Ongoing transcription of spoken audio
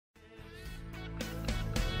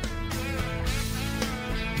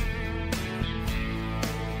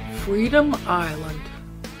Freedom Island.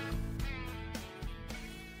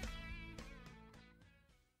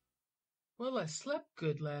 Well, I slept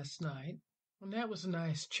good last night, and that was a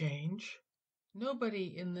nice change.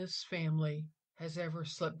 Nobody in this family has ever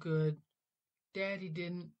slept good. Daddy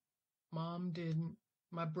didn't, Mom didn't.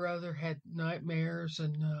 My brother had nightmares,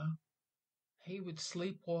 and he would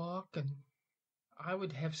sleepwalk, and I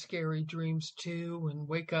would have scary dreams too, and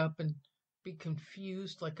wake up and be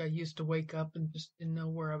confused, like I used to wake up and just didn't know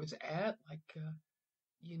where I was at, like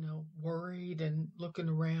worried and looking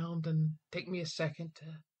around, and take me a second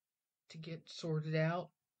to get sorted out.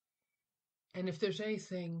 And if there's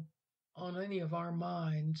anything on any of our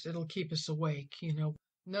minds, it'll keep us awake.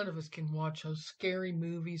 None of us can watch those scary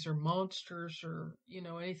movies or monsters or,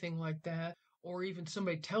 anything like that. Or even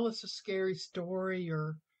somebody tell us a scary story.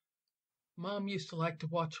 Or Mom used to like to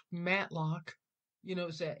watch Matlock.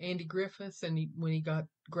 It's that Andy Griffith, and when he got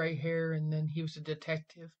gray hair, and then he was a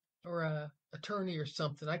detective or a attorney or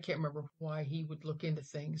something. I can't remember why he would look into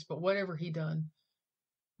things, but whatever he done,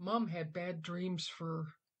 Mom had bad dreams for,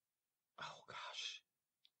 oh gosh,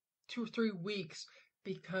 2 or 3 weeks,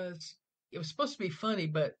 because it was supposed to be funny,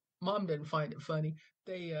 but Mom didn't find it funny.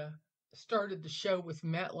 They started the show with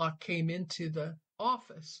Matlock came into the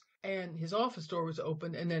office, and his office door was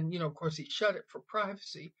open, and then, of course, he shut it for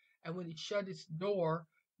privacy. And when he shut his door,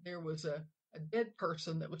 there was a dead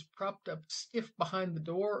person that was propped up stiff behind the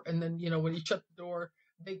door. And then, when he shut the door,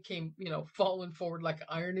 they came, falling forward like an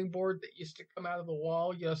ironing board that used to come out of the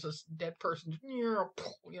wall. So this dead person,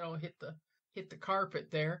 hit the carpet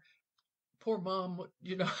there. Poor Mom,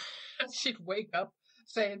 she'd wake up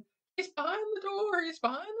saying, "He's behind the door, he's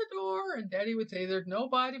behind the door." And Daddy would say, "There's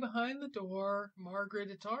nobody behind the door,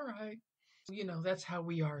 Margaret, it's all right." That's how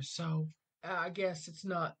we are. So I guess it's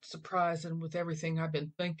not surprising with everything I've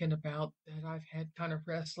been thinking about that I've had kind of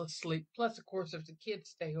restless sleep. Plus, of course, if the kids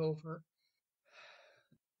stay over,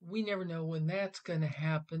 we never know when that's going to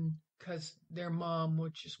happen, because their mom,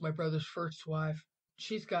 which is my brother's first wife,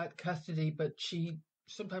 she's got custody, but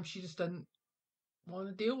sometimes she just doesn't want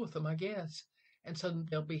to deal with them, I guess. And so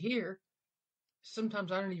they'll be here.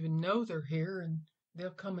 Sometimes I don't even know they're here, and they'll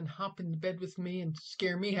come and hop in the bed with me and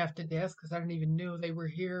scare me half to death because I don't even know they were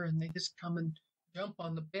here, and they just come and jump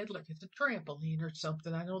on the bed like it's a trampoline or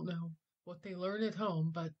something. I don't know what they learn at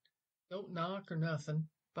home, but don't knock or nothing.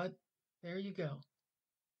 But there you go.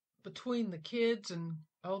 Between the kids and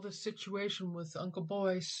all this situation with Uncle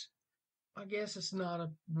Boyce, I guess it's not a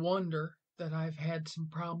wonder that I've had some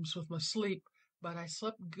problems with my sleep, but I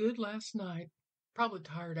slept good last night. Probably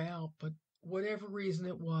tired out, but whatever reason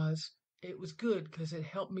it was good because it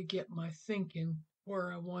helped me get my thinking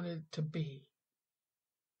where I wanted it to be.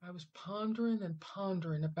 I was pondering and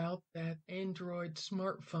pondering about that Android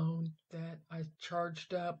smartphone that I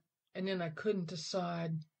charged up, and then I couldn't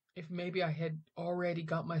decide if maybe I had already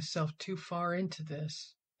got myself too far into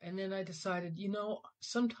this. And then I decided,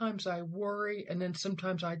 sometimes I worry, and then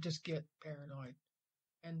sometimes I just get paranoid.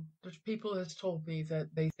 And there's people that's told me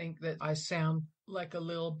that they think that I sound like a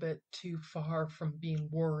little bit too far from being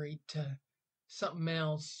worried to something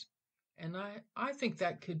else. And I think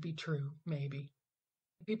that could be true, maybe.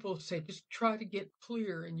 People say just try to get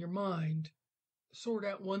clear in your mind, sort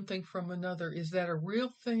out one thing from another. Is that a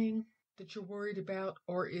real thing that you're worried about,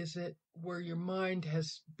 or is it where your mind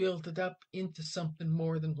has built it up into something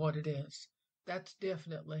more than what it is? That's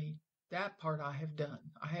definitely that part I have done.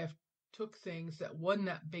 I have took things that wasn't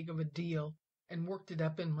that big of a deal and worked it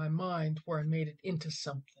up in my mind where I made it into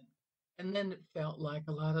something. And then it felt like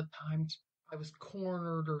a lot of times I was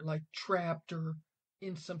cornered or like trapped or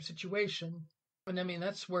in some situation. And I mean,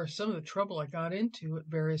 that's where some of the trouble I got into at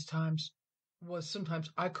various times was sometimes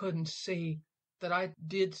I couldn't see that I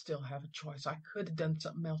did still have a choice. I could have done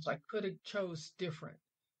something else. I could have chose different,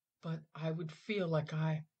 but I would feel like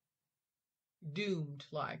I doomed,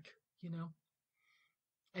 like.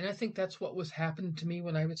 And I think that's what was happening to me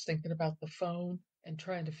when I was thinking about the phone and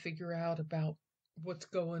trying to figure out about what's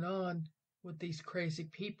going on with these crazy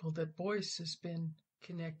people that Boyce has been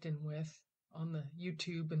connecting with on the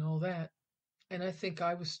YouTube and all that. And I think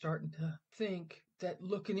I was starting to think that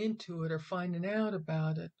looking into it or finding out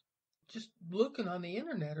about it, just looking on the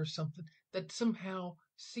internet or something, that somehow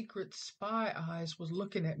secret spy eyes was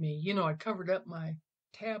looking at me. I covered up my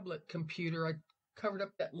tablet computer. I covered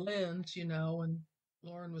up that lens, and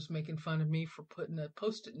Lauren was making fun of me for putting a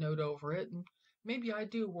post-it note over it. And maybe I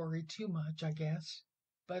do worry too much, I guess.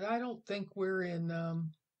 But I don't think we're in,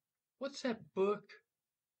 what's that book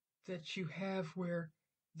that you have where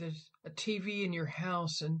there's a TV in your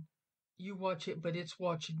house and you watch it, but it's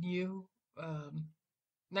watching you?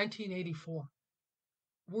 1984.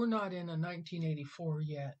 We're not in a 1984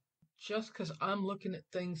 yet. just because I'm looking at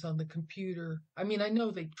things on the computer. I mean, I know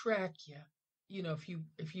they track you. You know,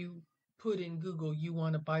 if you put in Google you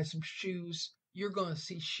want to buy some shoes, you're going to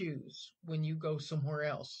see shoes when you go somewhere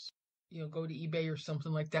else. You know, go to eBay or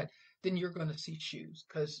something like that, then you're going to see shoes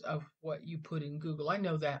because of what you put in Google. I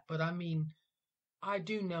know that, but I mean, I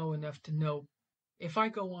do know enough to know if I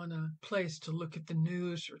go on a place to look at the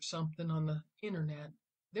news or something on the internet,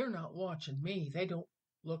 they're not watching me. They don't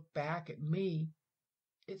look back at me.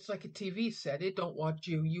 It's like a TV set. It don't watch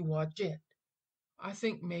you, you watch it. I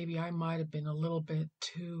think maybe I might have been a little bit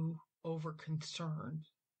too over concerned.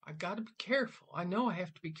 I got to be careful. I know I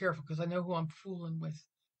have to be careful because I know who I'm fooling with.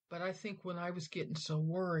 But I think when I was getting so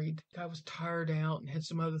worried, I was tired out and had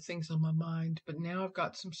some other things on my mind. But now I've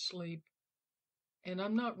got some sleep and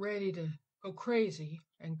I'm not ready to go crazy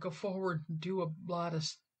and go forward and do a lot of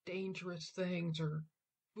dangerous things or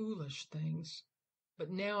foolish things.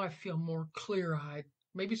 But now I feel more clear eyed.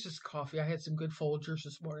 Maybe it's just coffee. I had some good Folgers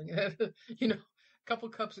this morning. You know, a couple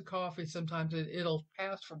cups of coffee, sometimes it'll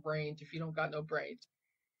pass for brains if you don't got no brains.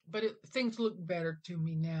 But things look better to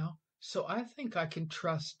me now. So I think I can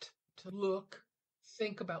trust to look,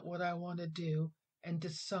 think about what I want to do, and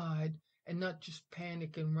decide and not just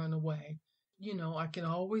panic and run away. You know, I can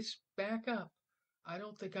always back up. I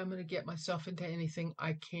don't think I'm going to get myself into anything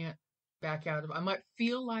I can't back out of. I might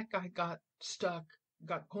feel like I got stuck,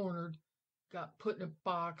 got cornered, got put in a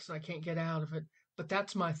box, and I can't get out of it. But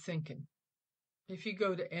that's my thinking. If you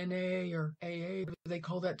go to NA or AA, they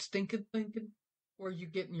call that stinking thinking, where you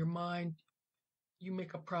get in your mind, you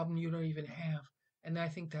make a problem you don't even have. And I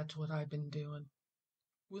think that's what I've been doing.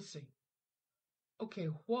 We'll see. Okay,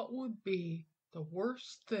 what would be the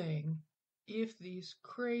worst thing if these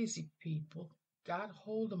crazy people got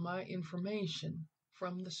hold of my information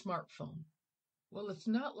from the smartphone? Well, it's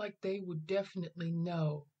not like they would definitely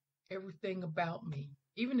know everything about me,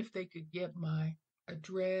 even if they could get my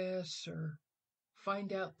address or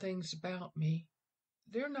find out things about me.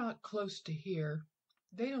 They're not close to here.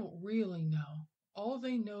 They don't really know. All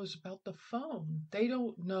they know is about the phone. They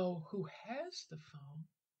don't know who has the phone,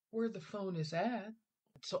 where the phone is at.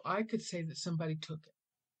 So I could say that somebody took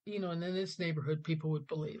it. You know, and in this neighborhood, people would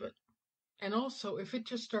believe it. And also, if it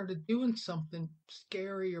just started doing something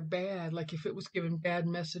scary or bad, like if it was giving bad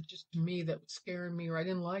messages to me that was scaring me or I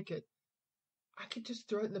didn't like it, I could just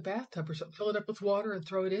throw it in the bathtub or something, fill it up with water and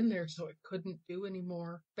throw it in there so it couldn't do any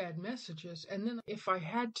more bad messages. And then if I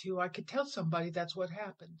had to, I could tell somebody that's what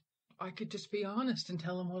happened. I could just be honest and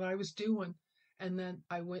tell them what I was doing. And then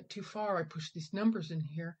I went too far. I pushed these numbers in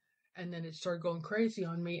here and then it started going crazy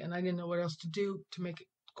on me and I didn't know what else to do to make it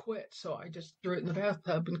quit. So I just threw it in the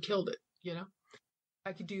bathtub and killed it, you know?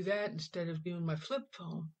 I could do that instead of doing my flip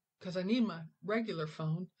phone because I need my regular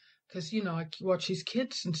phone because, you know, I watch these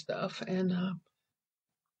kids and stuff. And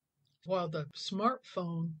while the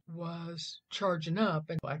smartphone was charging up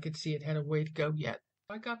and I could see it had a way to go yet,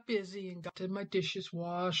 I got busy and got my dishes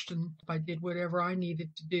washed and I did whatever I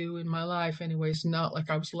needed to do in my life anyways, not like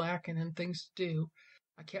I was lacking in things to do.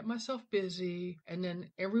 I kept myself busy and then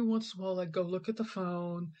every once in a while I'd go look at the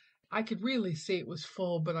phone. I could really see it was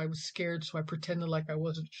full, but I was scared, so I pretended like I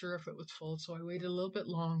wasn't sure if it was full, so I waited a little bit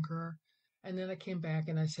longer. And then I came back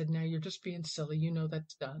and I said, now you're just being silly. You know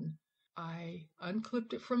that's done. I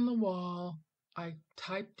unclipped it from the wall. I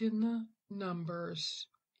typed in the numbers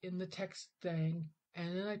in the text thing,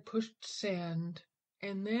 and then I pushed send.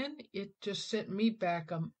 And then it just sent me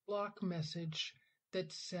back a block message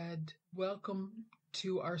that said, welcome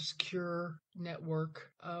to our secure network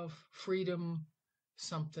of freedom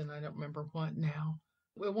something. I don't remember what now.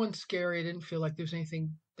 It wasn't scary. I didn't feel like there was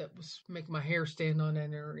anything that was making my hair stand on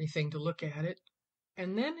end or anything to look at it.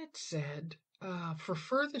 And then it said, for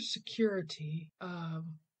further security,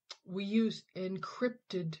 we use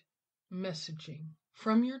encrypted messaging.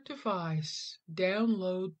 From your device,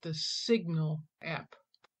 download the Signal app.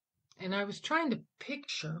 And I was trying to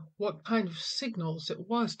picture what kind of signals it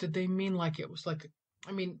was. Did they mean like it was like,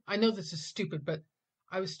 I mean, I know this is stupid, but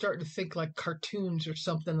I was starting to think like cartoons or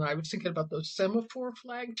something. And I was thinking about those semaphore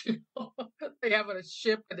flags, you know, they have on a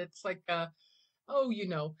ship and it's like, oh, you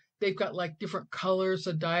know, they've got like different colors,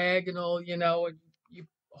 a diagonal, you know, and you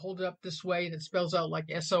hold it up this way and it spells out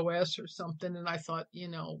like SOS or something. And I thought, you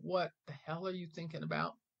know, what the hell are you thinking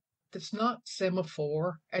about? It's not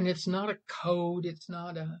semaphore and it's not a code. It's,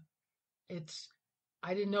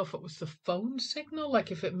 I didn't know if it was the phone signal,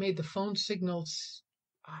 like if it made the phone signals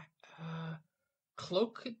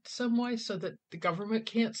cloak it some way so that the government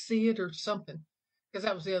can't see it or something. Because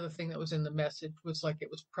that was the other thing that was in the message was like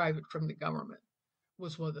it was private from the government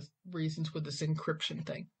was one of the reasons with this encryption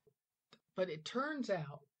thing. But it turns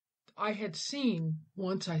out I had seen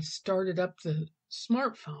once I started up the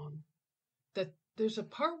smartphone that there's a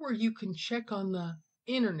part where you can check on the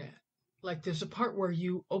internet. Like there's a part where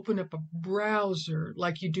you open up a browser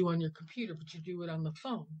like you do on your computer, but you do it on the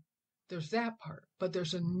phone. There's that part. But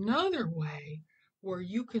there's another way where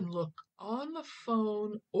you can look on the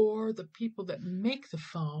phone or the people that make the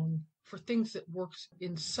phone for things that works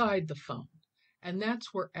inside the phone. And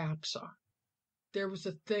that's where apps are. There was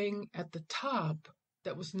a thing at the top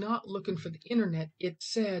that was not looking for the internet. It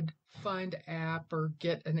said find app or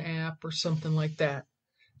get an app or something like that.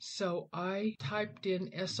 So I typed in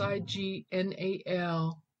SIGNAL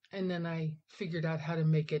and then I figured out how to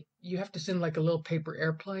make it. You have to send like a little paper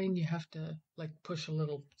airplane. You have to like push a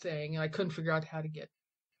little thing. And I couldn't figure out how to get,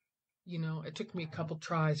 it took me a couple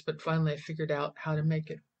tries, but finally I figured out how to make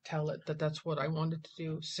it tell it that that's what I wanted to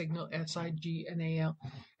do, signal SIGNAL.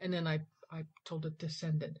 And then I told it to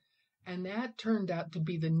send it. And that turned out to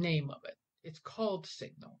be the name of it. It's called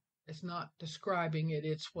Signal. It's not describing it,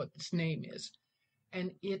 it's what its name is.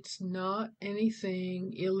 And it's not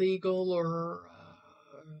anything illegal or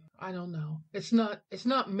I don't know. It's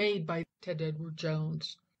not made by Ted Edward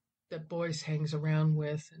Jones that Boyce hangs around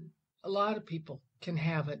with, and a lot of people can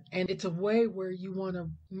have it. And it's a way where you want to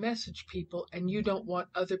message people and you don't want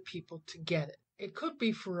other people to get it. It could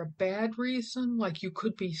be for a bad reason, like you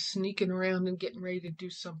could be sneaking around and getting ready to do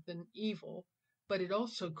something evil, but it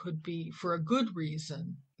also could be for a good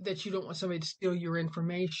reason that you don't want somebody to steal your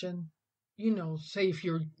information. Say if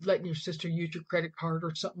you're letting your sister use your credit card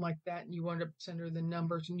or something like that, and you want to send her the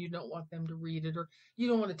numbers and you don't want them to read it, or you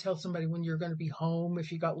don't want to tell somebody when you're going to be home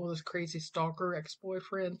if you got one of those crazy stalker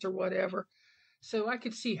ex-boyfriends or whatever. So I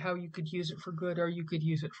could see how you could use it for good or you could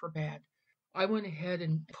use it for bad. I went ahead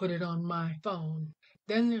and put it on my phone.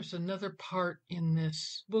 Then there's another part in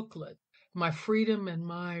this booklet. My freedom and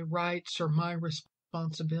my rights are my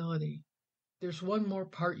responsibility. There's one more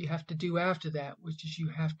part you have to do after that, which is you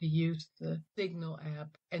have to use the Signal app,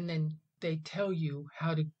 and then they tell you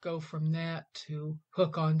how to go from that to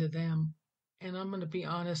hook onto them. And I'm going to be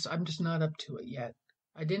honest, I'm just not up to it yet.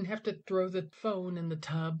 I didn't have to throw the phone in the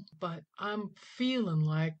tub, but I'm feeling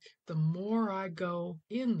like the more I go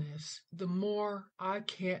in this, the more I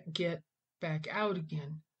can't get back out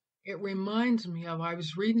again. It reminds me of I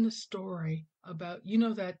was reading a story about,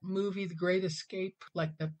 that movie, The Great Escape,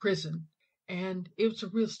 like the prison. And it was a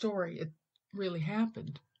real story. It really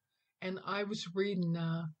happened. And I was reading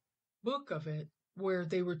a book of it where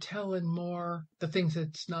they were telling more the things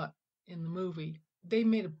that's not in the movie. They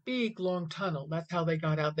made a big long tunnel. That's how they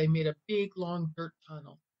got out. They made a big long dirt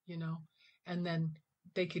tunnel, and then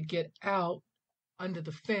they could get out under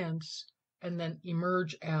the fence and then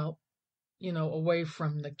emerge out, away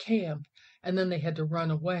from the camp. And then they had to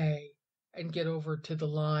run away and get over to the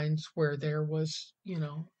lines where there was,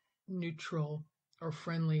 neutral or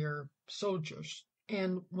friendlier soldiers.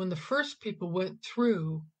 And when the first people went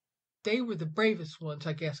through, they were the bravest ones,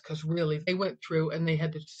 I guess, because really they went through and they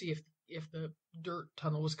had to see if the dirt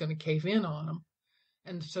tunnel was going to cave in on them.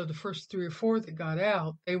 And so the first three or four that got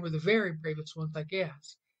out, they were the very bravest ones, I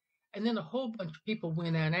guess. And then a whole bunch of people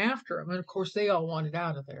went in after them. And of course, they all wanted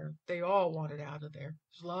out of there. They all wanted out of there.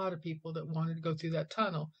 There's a lot of people that wanted to go through that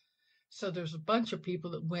tunnel. So there's a bunch of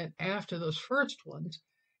people that went after those first ones,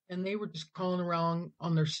 and they were just crawling around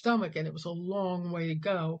on their stomach, and it was a long way to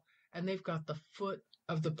go. And they've got the foot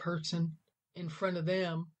of the person in front of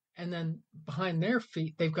them, and then behind their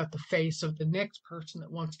feet, they've got the face of the next person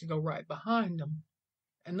that wants to go right behind them.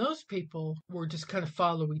 And those people were just kind of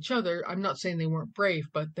follow each other. I'm not saying they weren't brave,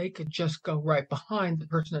 but they could just go right behind the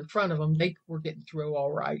person in front of them. They were getting through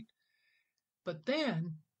all right. But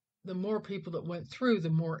then the more people that went through, the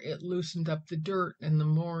more it loosened up the dirt and the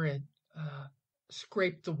more it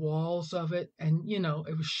scraped the walls of it. And,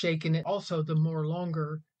 it was shaking it. Also, the more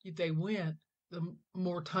longer they went, the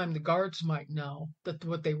more time the guards might know that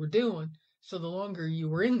what they were doing. So the longer you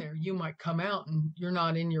were in there, you might come out and you're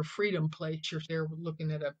not in your freedom place. You're there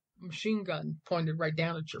looking at a machine gun pointed right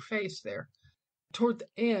down at your face there. Toward the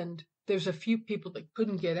end, there's a few people that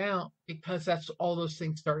couldn't get out because that's all those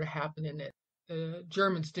things started happening. The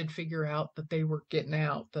Germans did figure out that they were getting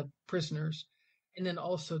out, the prisoners. And then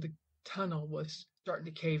also the tunnel was starting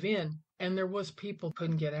to cave in and there was people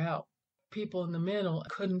couldn't get out. People in the middle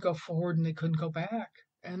couldn't go forward and they couldn't go back.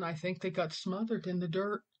 And I think they got smothered in the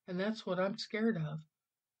dirt. And that's what I'm scared of.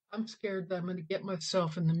 I'm scared that I'm going to get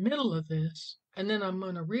myself in the middle of this, and then I'm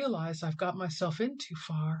going to realize I've got myself in too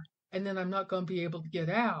far, and then I'm not going to be able to get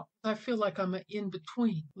out. I feel like I'm in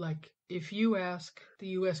between. Like if you ask the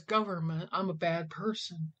U.S. government, I'm a bad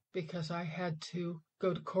person because I had to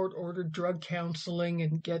go to court-ordered drug counseling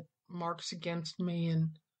and get marks against me and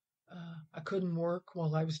I couldn't work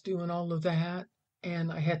while I was doing all of that,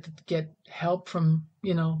 and I had to get help from,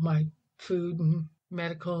 my food and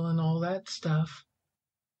medical and all that stuff.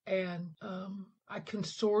 And I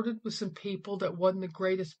consorted with some people that wasn't the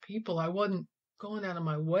greatest people. I wasn't going out of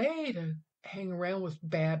my way to hang around with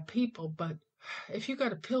bad people, but if you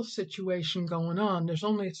got a pill situation going on, there's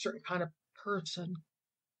only a certain kind of person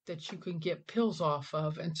that you can get pills off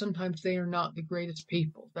of, and sometimes they are not the greatest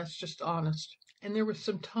people. That's just honest. And there were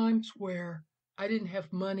some times where I didn't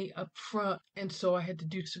have money up front, and so I had to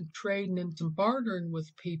do some trading and some bartering with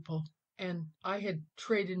people. And I had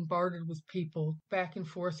traded and bartered with people back and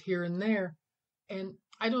forth here and there. And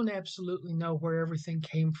I don't absolutely know where everything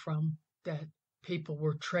came from that people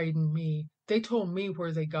were trading me. They told me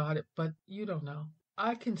where they got it, but you don't know.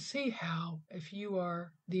 I can see how, if you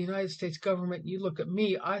are the United States government, you look at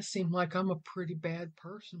me, I seem like I'm a pretty bad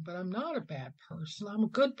person, but I'm not a bad person. I'm a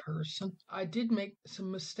good person. I did make some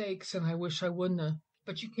mistakes and I wish I wouldn't have,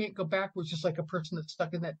 but you can't go backwards just like a person that's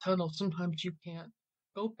stuck in that tunnel. Sometimes you can't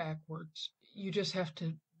go backwards. You just have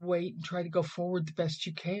to wait and try to go forward the best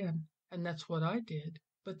you can. And that's what I did.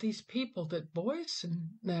 But these people that Boyce and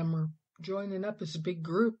them are joining up as a big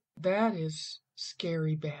group, that is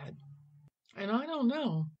scary bad. And I don't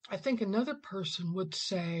know. I think another person would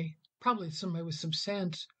say, probably somebody with some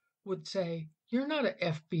sense, would say, "You're not a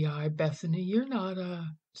FBI, Bethany. You're not a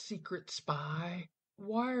secret spy.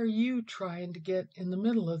 Why are you trying to get in the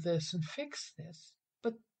middle of this and fix this?"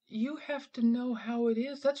 But you have to know how it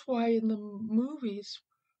is. That's why in the movies,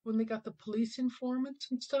 when they got the police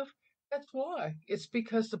informants and stuff, that's why. It's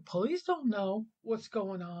because the police don't know what's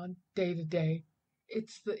going on day to day.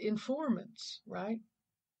 It's the informants, right?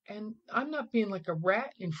 And I'm not being like a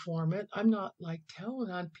rat informant. I'm not like telling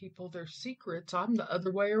on people their secrets. I'm the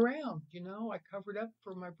other way around. I covered up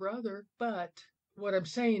for my brother. But what I'm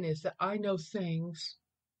saying is that I know things.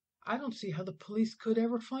 I don't see how the police could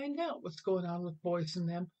ever find out what's going on with Boyce and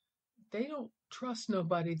them. They don't trust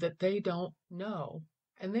nobody that they don't know.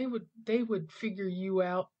 And they would figure you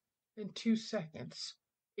out in 2 seconds.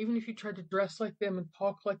 Even if you tried to dress like them and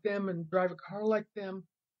talk like them and drive a car like them,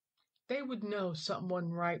 they would know something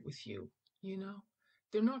wasn't right with you, you know?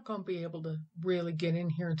 They're not going to be able to really get in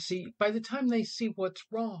here and see. By the time they see what's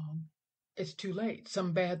wrong, it's too late.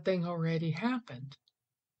 Some bad thing already happened.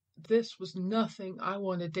 This was nothing I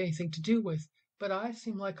wanted anything to do with, but I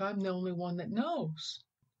seem like I'm the only one that knows.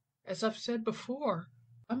 As I've said before,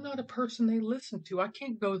 I'm not a person they listen to. I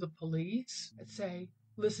can't go to the police and say,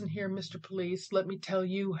 "Listen here, Mr. Police, let me tell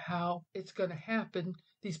you how it's going to happen.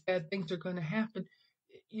 These bad things are going to happen."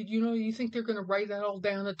 You think they're going to write that all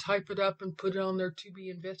down and type it up and put it on their to be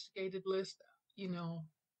investigated list? No.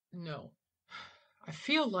 I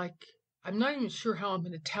feel like I'm not even sure how I'm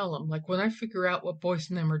going to tell them. Like when I figure out what Boyce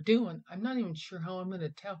and them are doing, I'm not even sure how I'm going to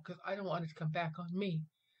tell because I don't want it to come back on me.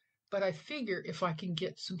 But I figure if I can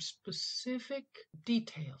get some specific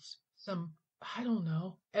details, some, I don't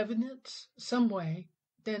know, evidence, some way,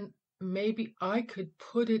 then maybe I could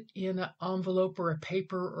put it in an envelope or a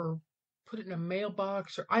paper or put it in a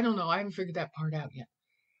mailbox or I don't know. I haven't figured that part out yet.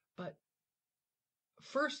 But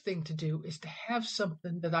first thing to do is to have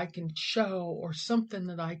something that I can show or something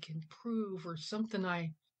that I can prove or something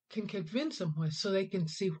I can convince them with so they can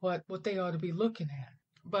see what they ought to be looking at.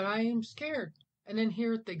 But I am scared. And then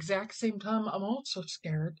here at the exact same time, I'm also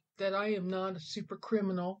scared that I am not a super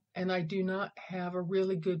criminal and I do not have a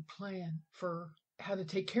really good plan for how to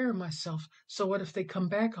take care of myself. So what if they come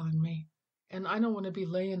back on me? And I don't want to be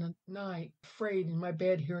laying at night afraid in my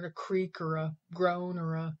bed hearing a creak or a groan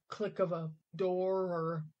or a click of a door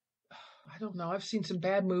or I don't know. I've seen some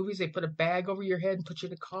bad movies. They put a bag over your head and put you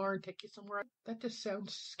in a car and take you somewhere. That just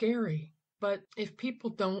sounds scary. But if people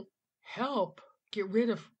don't help get rid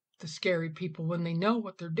of the scary people when they know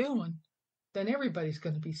what they're doing, then everybody's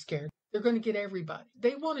going to be scared. They're going to get everybody.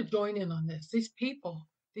 They want to join in on this. These people,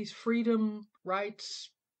 these freedom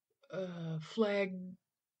rights, flag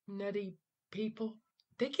nutty people,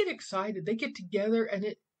 they get excited. They get together and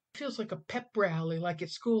it feels like a pep rally, like at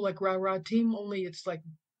school, like rah rah team, only it's like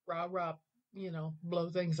rah rah, blow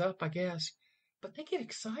things up, I guess. But they get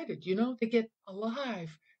excited, they get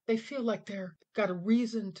alive. They feel like they're got a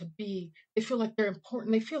reason to be. They feel like they're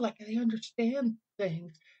important. They feel like they understand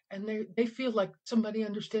things and they feel like somebody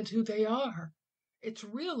understands who they are. It's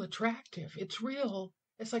real attractive. It's real.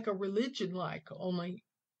 It's like a religion like, only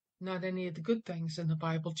not any of the good things in the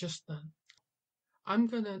Bible, just the I'm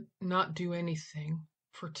going to not do anything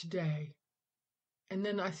for today. And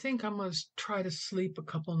then I think I'm going to try to sleep a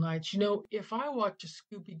couple nights. If I watch a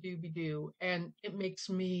Scooby Dooby Doo and it makes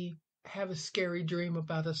me have a scary dream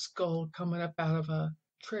about a skull coming up out of a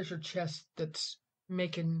treasure chest that's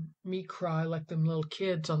making me cry like them little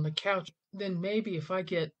kids on the couch. Then maybe if I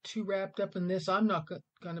get too wrapped up in this, I'm not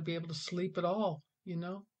going to be able to sleep at all, you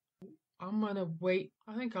know? I'm going to wait.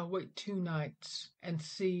 I think I'll wait 2 nights and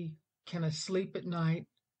see, can I sleep at night?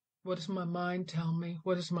 What does my mind tell me?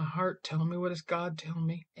 What does my heart tell me? What does God tell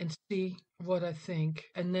me? And see what I think.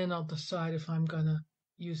 And then I'll decide if I'm going to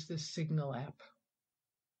use this Signal app.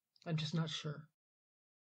 I'm just not sure.